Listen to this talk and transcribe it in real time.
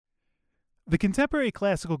The contemporary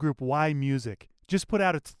classical group Y Music just put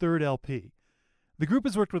out its third LP. The group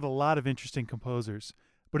has worked with a lot of interesting composers,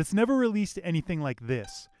 but it's never released anything like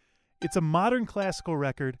this. It's a modern classical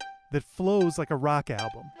record that flows like a rock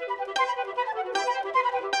album.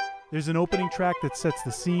 There's an opening track that sets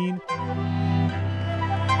the scene.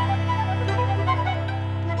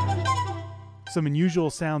 Some unusual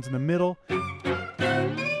sounds in the middle.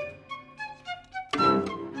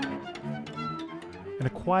 And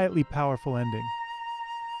a quietly powerful ending.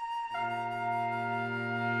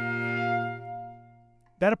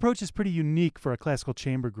 That approach is pretty unique for a classical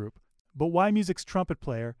chamber group, but Y Music's trumpet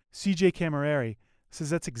player, CJ Cammareri, says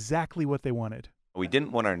that's exactly what they wanted. We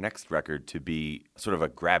didn't want our next record to be sort of a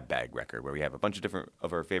grab bag record where we have a bunch of different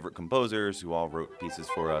of our favorite composers who all wrote pieces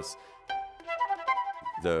for us.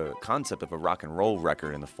 The concept of a rock and roll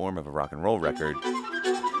record in the form of a rock and roll record,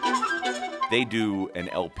 they do an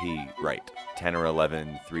LP right, 10 or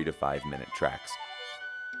 11 3 to 5 minute tracks.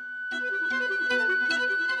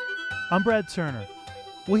 I'm Brad Turner.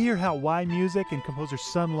 We'll hear how Y Music and composer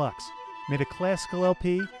Son Lux made a classical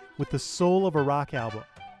LP with the soul of a rock album.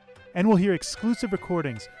 And we'll hear exclusive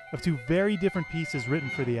recordings of two very different pieces written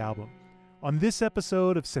for the album. On this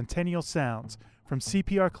episode of Centennial Sounds from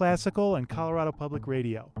CPR Classical and Colorado Public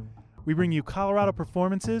Radio, we bring you Colorado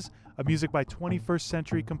performances of music by 21st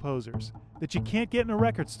century composers that you can't get in a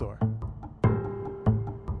record store.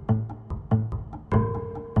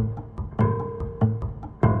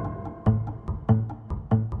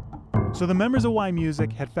 So the members of Y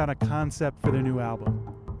Music had found a concept for their new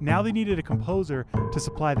album. Now they needed a composer to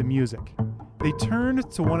supply the music. They turned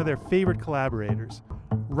to one of their favorite collaborators,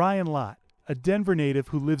 Ryan Lott, a Denver native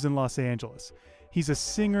who lives in Los Angeles. He's a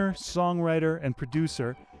singer, songwriter, and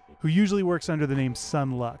producer who usually works under the name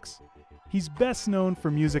Son Lux. He's best known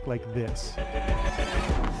for music like this.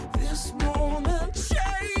 This moment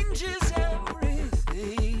changes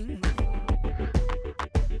everything.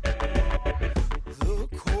 The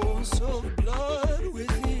course of blood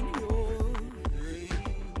within your veins.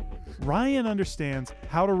 Ryan understands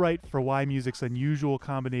how to write for Y Music's unusual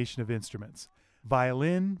combination of instruments: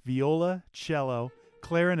 violin, viola, cello,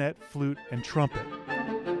 clarinet, flute, and trumpet.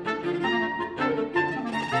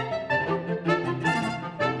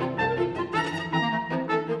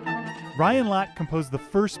 Ryan Lott composed the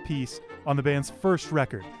first piece on the band's first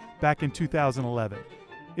record back in 2011.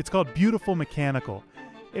 It's called Beautiful Mechanical.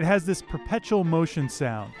 It has this perpetual motion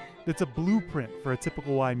sound that's a blueprint for a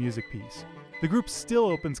typical Y Music piece. The group still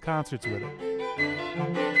opens concerts with it.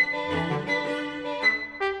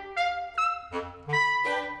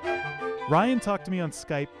 Ryan talked to me on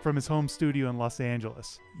Skype from his home studio in Los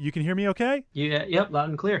Angeles. You can hear me okay? Yeah, yep, loud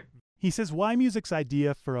and clear. He says Y Music's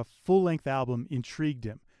idea for a full-length album intrigued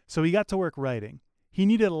him, so he got to work writing. He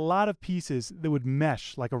needed a lot of pieces that would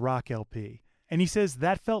mesh like a rock LP, and he says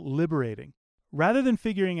that felt liberating. Rather than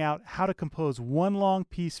figuring out how to compose one long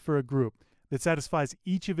piece for a group that satisfies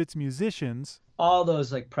each of its musicians, All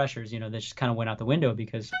those like pressures, that just kind of went out the window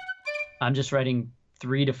because I'm just writing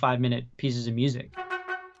 3 to 5 minute pieces of music.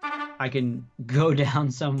 I can go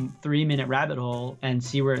down some 3-minute rabbit hole and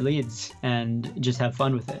see where it leads and just have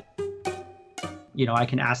fun with it. I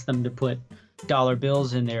can ask them to put dollar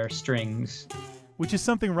bills in their strings. which is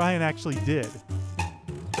something Ryan actually did.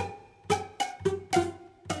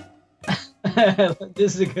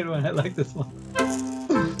 This is a good one. I like this one.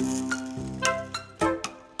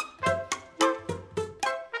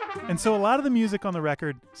 And so a lot of the music on the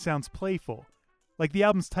record sounds playful, like the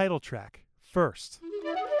album's title track, First.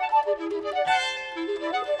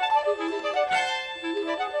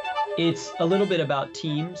 It's a little bit about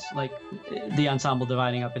teams, like the ensemble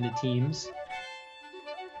dividing up into teams.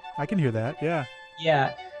 I can hear that, yeah.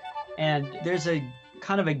 Yeah, and there's a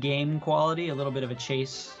kind of a game quality, a little bit of a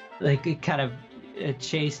chase, like a kind of a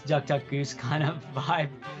chase, duck, duck, goose kind of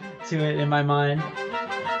vibe to it in my mind.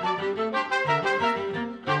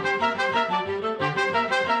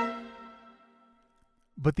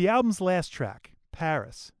 But the album's last track,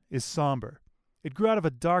 Paris, is somber. It grew out of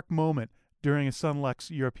a dark moment during a Son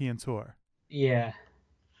Lux European tour. Yeah.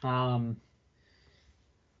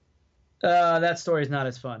 That story's not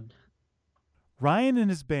as fun. Ryan and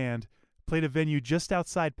his band played a venue just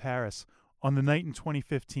outside Paris on the night in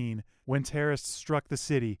 2015 when terrorists struck the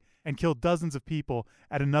city and killed dozens of people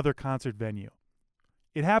at another concert venue.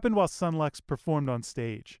 It happened while Son Lux performed on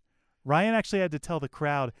stage. Ryan actually had to tell the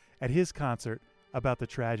crowd at his concert about the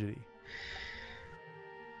tragedy.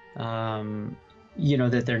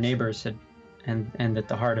 That their neighbors had, and that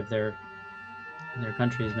the heart of their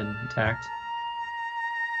country has been attacked.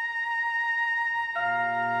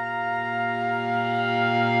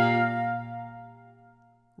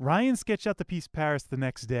 Ryan sketched out the piece Paris the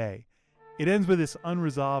next day. It ends with this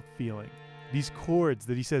unresolved feeling, these chords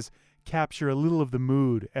that he says capture a little of the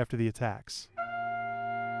mood after the attacks.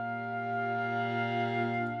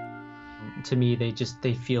 To me, they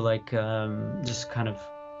feel like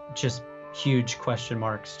just huge question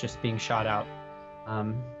marks just being shot out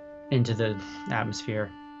into the atmosphere.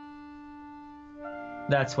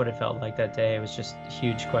 That's what it felt like that day. It was just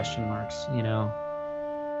huge question marks, you know.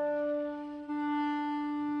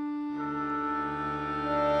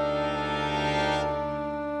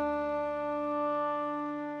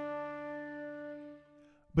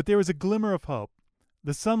 But there was a glimmer of hope.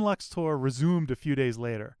 The Son Lux tour resumed a few days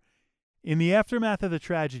later. In the aftermath of the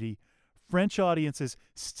tragedy, French audiences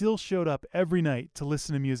still showed up every night to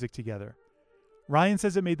listen to music together. Ryan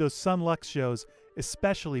says it made those Son Lux shows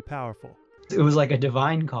especially powerful. It was like a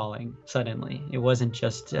divine calling suddenly. It wasn't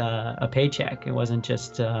just a paycheck. It wasn't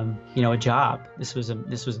just a job. This was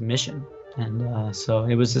a mission, and so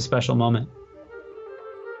it was a special moment.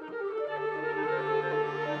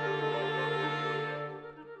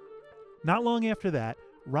 Not long after that,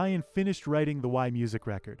 Ryan finished writing the Why Music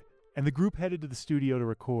record, and the group headed to the studio to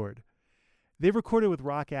record. They recorded with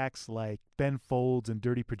rock acts like Ben Folds and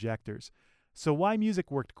Dirty Projectors, so Why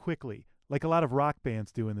Music worked quickly, like a lot of rock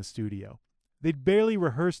bands do in the studio. They'd barely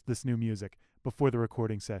rehearsed this new music before the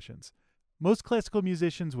recording sessions. Most classical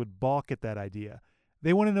musicians would balk at that idea.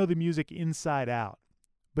 They want to know the music inside out.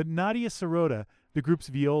 But Nadia Sirota, the group's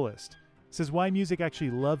violist, says Why Music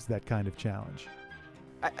actually loves that kind of challenge.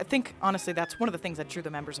 I think, honestly, that's one of the things that drew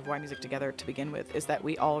the members of Why Music together to begin with, is that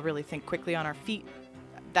we all really think quickly on our feet.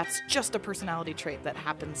 That's just a personality trait that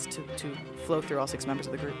happens to flow through all 6 members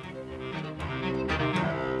of the group.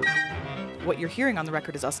 What you're hearing on the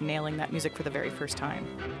record is us nailing that music for the very first time.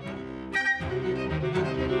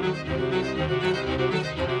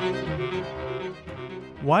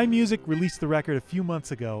 Why Music released the record a few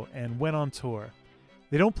months ago and went on tour.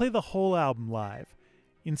 They don't play the whole album live.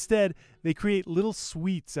 Instead, they create little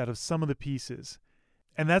suites out of some of the pieces.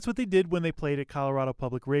 And that's what they did when they played at Colorado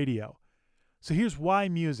Public Radio. So here's Why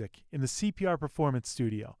Music in the CPR Performance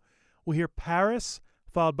Studio. We'll hear Paris,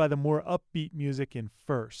 followed by the more upbeat music in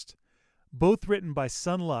First, both written by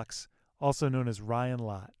Son Lux, also known as Ryan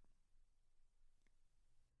Lott.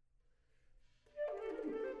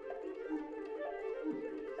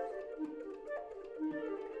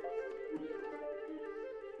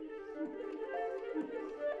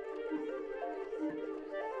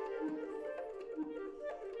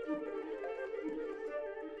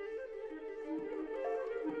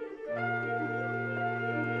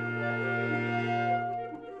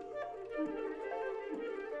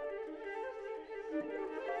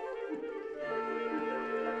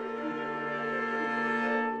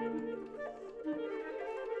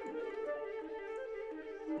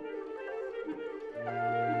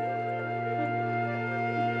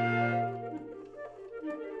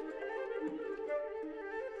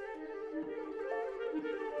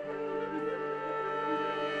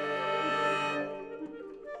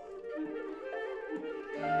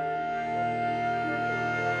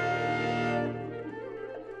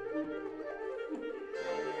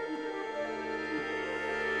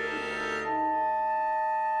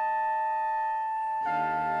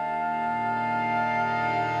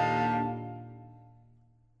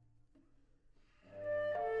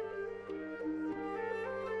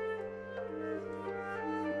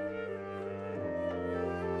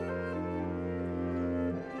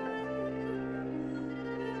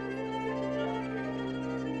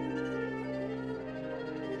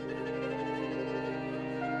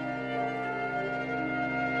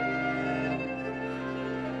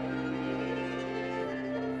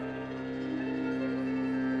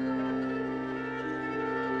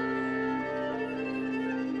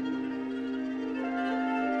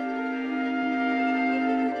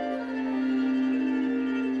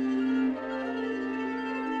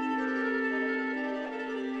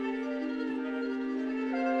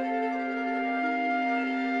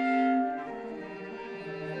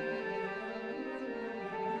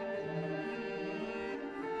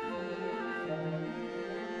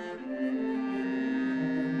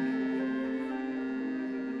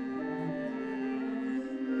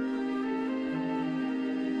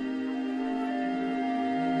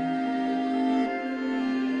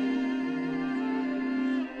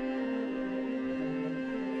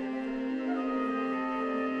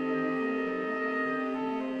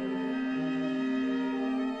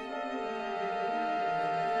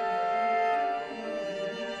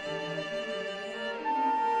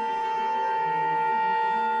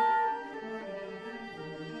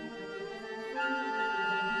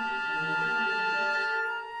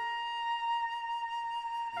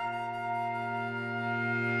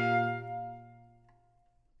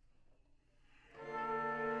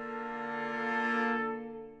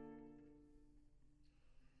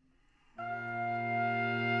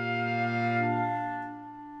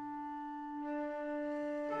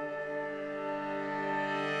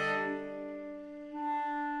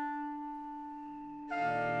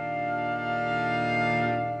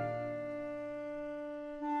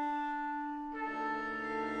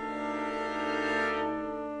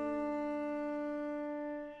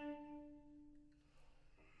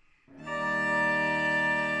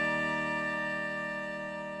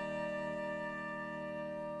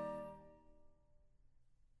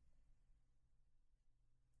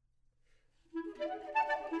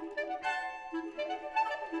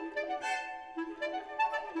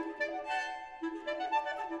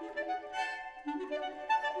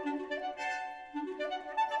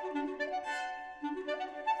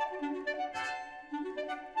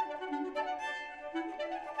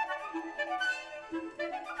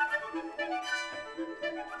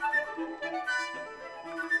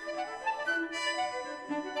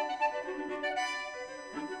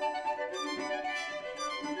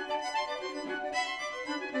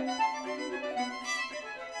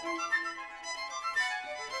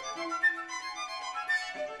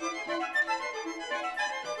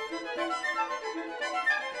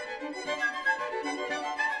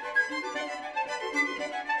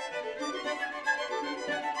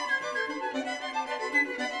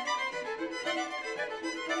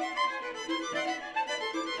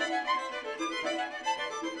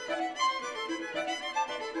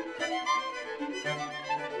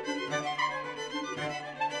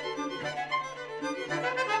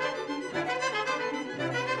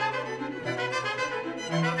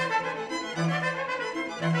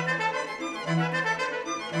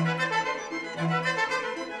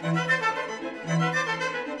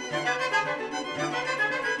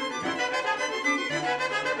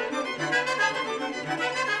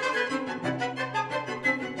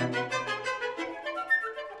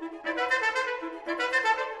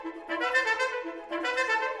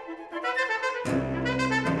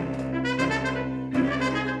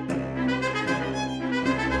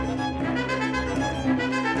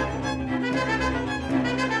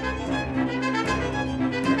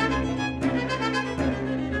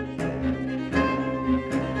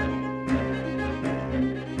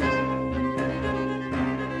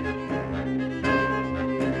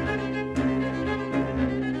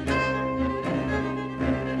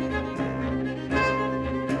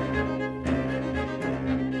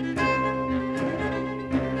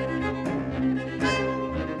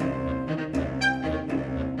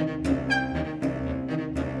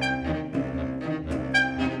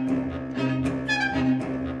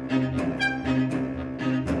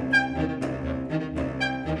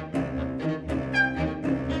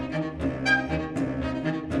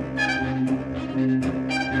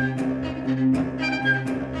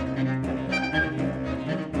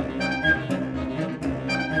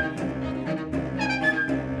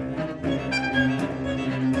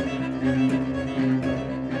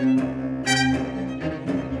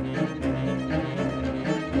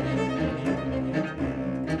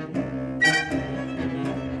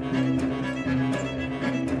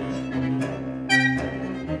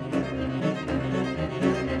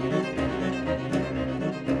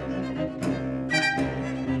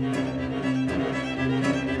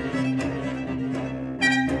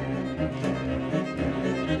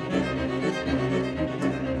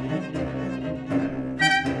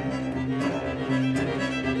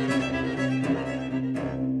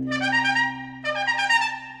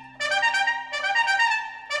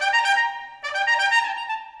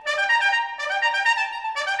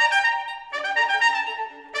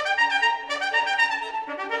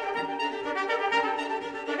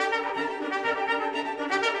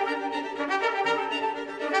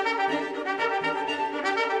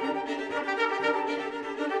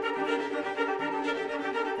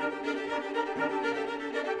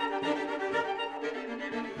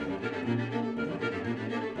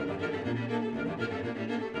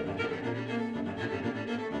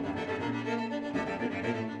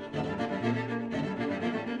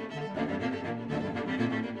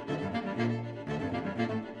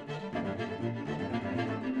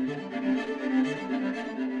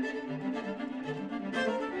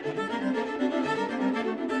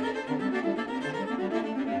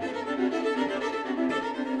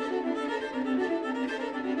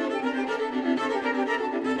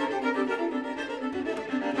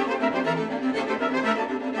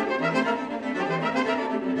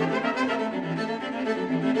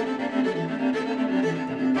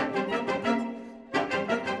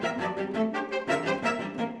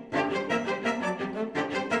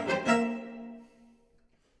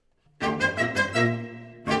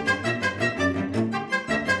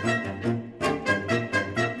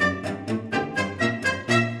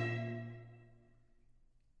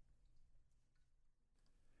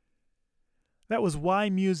 That was Why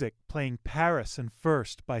Music playing Paris and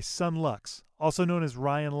First by Sun Lux, also known as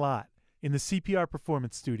Ryan Lott, in the CPR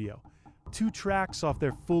Performance Studio, 2 tracks off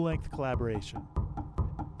their full-length collaboration.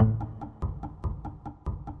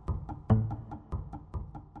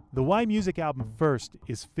 The Why Music album First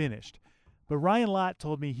is finished, but Ryan Lott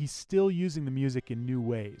told me he's still using the music in new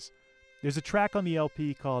ways. There's a track on the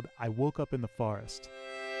LP called I Woke Up in the Forest.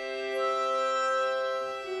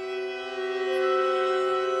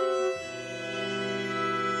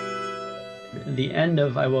 The end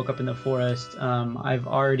of I Woke Up in the Forest, I've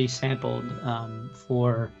already sampled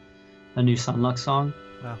for a new Sun Lux song.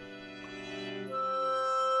 Wow.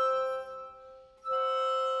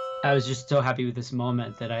 I was just so happy with this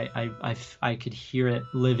moment that I could hear it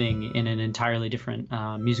living in an entirely different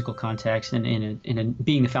musical context and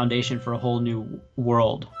being the foundation for a whole new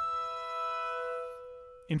world.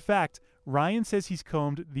 In fact, Ryan says he's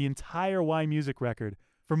combed the entire Y Music record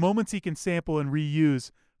for moments he can sample and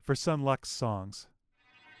reuse for Sun Lux songs.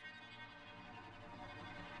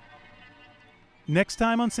 Next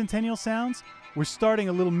time on Centennial Sounds, we're starting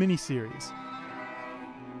a little mini-series.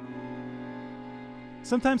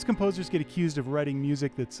 Sometimes composers get accused of writing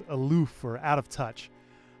music that's aloof or out of touch.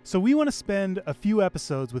 So we want to spend a few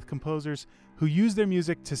episodes with composers who use their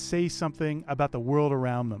music to say something about the world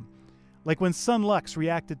around them, like when Sun Lux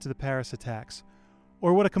reacted to the Paris attacks,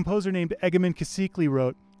 or what a composer named Egemen Casikli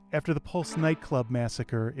wrote after the Pulse nightclub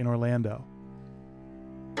massacre in Orlando.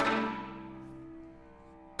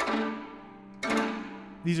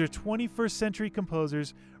 These are 21st century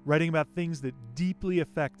composers writing about things that deeply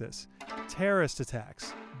affect us: terrorist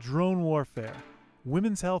attacks, drone warfare,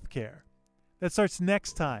 women's health care. That starts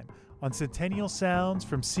next time on Centennial Sounds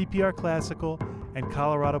from CPR Classical and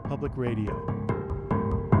Colorado Public Radio.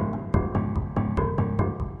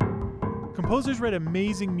 Composers write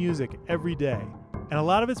amazing music every day, and a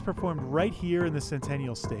lot of it's performed right here in the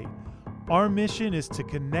Centennial State. Our mission is to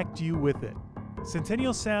connect you with it.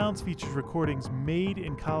 Centennial Sounds features recordings made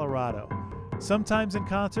in Colorado, sometimes in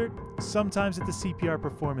concert, sometimes at the CPR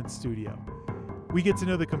Performance Studio. We get to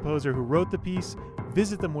know the composer who wrote the piece,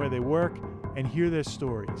 visit them where they work, and hear their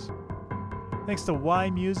stories. Thanks to Y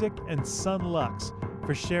Music and Sun Lux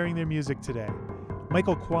for sharing their music today.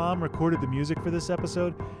 Michael Quam recorded the music for this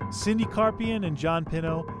episode. Cindy Carpian and John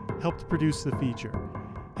Pino helped produce the feature.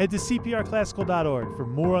 Head to cprclassical.org for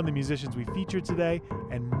more on the musicians we featured today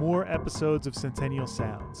and more episodes of Centennial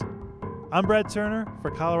Sounds. I'm Brad Turner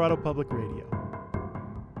for Colorado Public Radio.